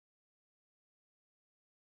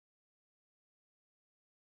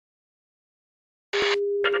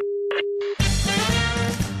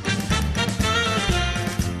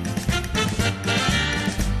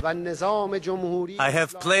I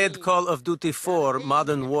have played Call of Duty 4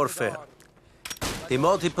 Modern Warfare. The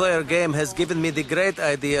multiplayer game has given me the great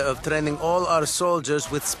idea of training all our soldiers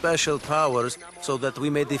with special powers so that we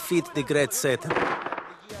may defeat the great Satan.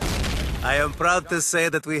 I am proud to say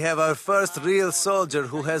that we have our first real soldier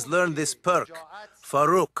who has learned this perk.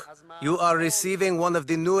 Farouk, you are receiving one of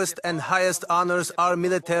the newest and highest honors our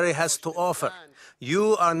military has to offer.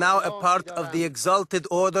 You are now a part of the exalted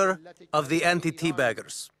order of the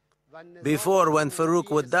anti-teabaggers. Before, when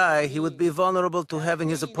Farouk would die, he would be vulnerable to having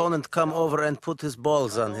his opponent come over and put his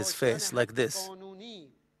balls on his face, like this.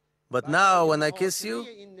 But now, when I kiss you,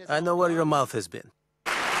 I know where your mouth has been.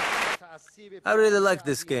 I really like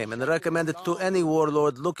this game and recommend it to any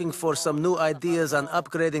warlord looking for some new ideas on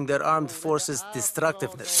upgrading their armed forces'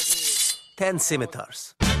 destructiveness. 10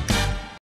 scimitars.